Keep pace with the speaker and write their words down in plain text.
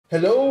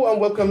Hello and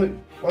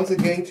welcome once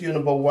again to your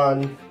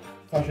 #1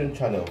 fashion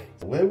channel,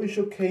 where we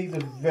showcase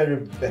the very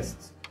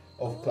best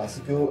of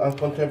classical and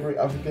contemporary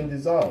African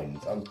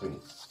designs and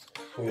prints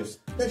for your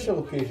special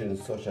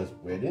occasions such as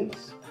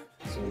weddings,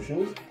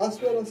 socials,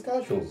 as well as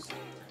casuals.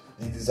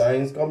 The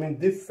designs come in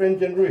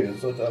different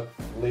genres such as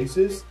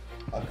laces,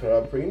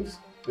 Ankara prints,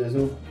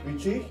 bezel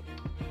Richie,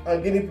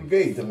 and Guinea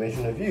brigade to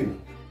mention a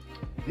few.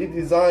 The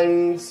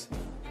designs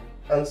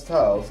and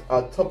styles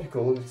are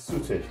topically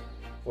suited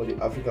for the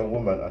African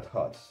woman at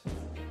heart,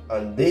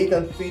 and they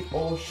can fit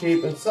all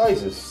shapes and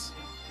sizes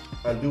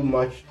and do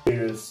match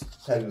various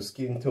types of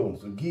skin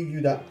tones to give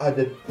you that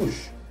added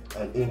push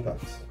and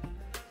impact.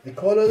 The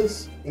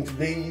colors in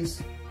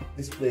today's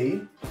display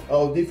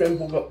are of different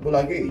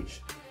bula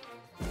gauge,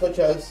 such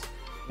as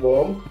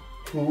warm,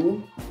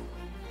 cool,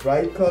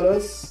 bright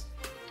colors,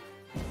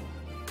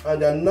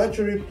 and are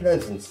naturally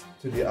pleasant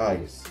to the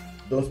eyes,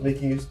 thus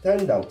making you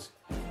stand out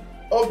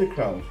of the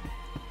crowd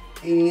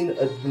in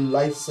a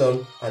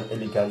delightsome and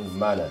elegant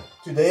manner.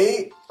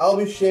 Today, I'll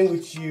be sharing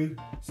with you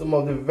some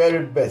of the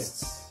very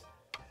best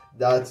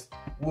that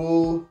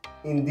will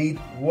indeed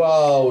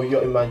wow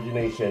your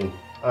imagination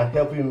and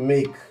help you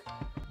make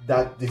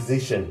that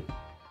decision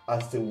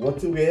as to what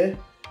to wear,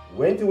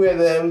 when to wear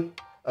them,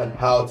 and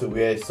how to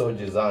wear such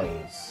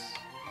designs.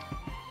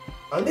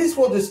 And this is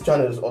what this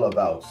channel is all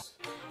about,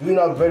 doing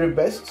our very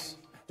best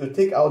to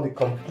take out the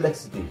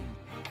complexity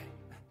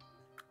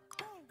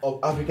of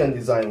African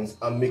designs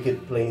and make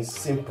it plain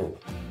simple.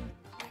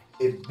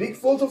 A big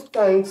vote of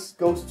thanks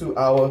goes to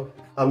our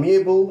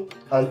amiable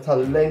and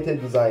talented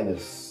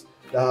designers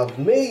that have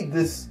made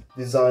these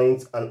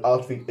designs and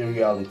outfit a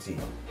reality.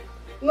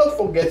 Not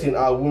forgetting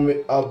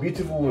our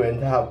beautiful women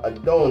that have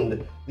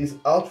adorned these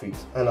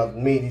outfits and have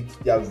made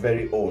it their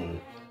very own.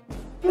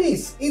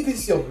 Please, if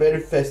it's your very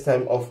first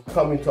time of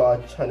coming to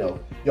our channel,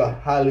 you're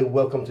highly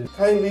welcome to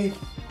kindly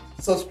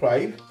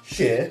subscribe,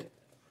 share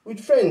with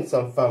friends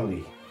and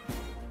family.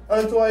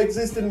 And to our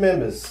existing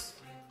members,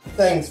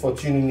 thanks for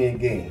tuning in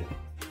again.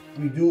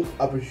 We do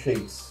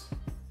appreciate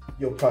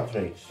your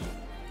patronage.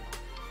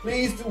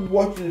 Please do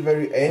watch to the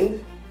very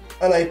end,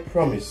 and I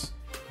promise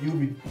you'll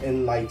be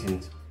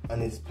enlightened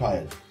and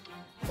inspired.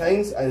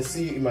 Thanks, and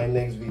see you in my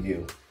next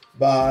video.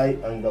 Bye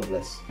and God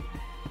bless.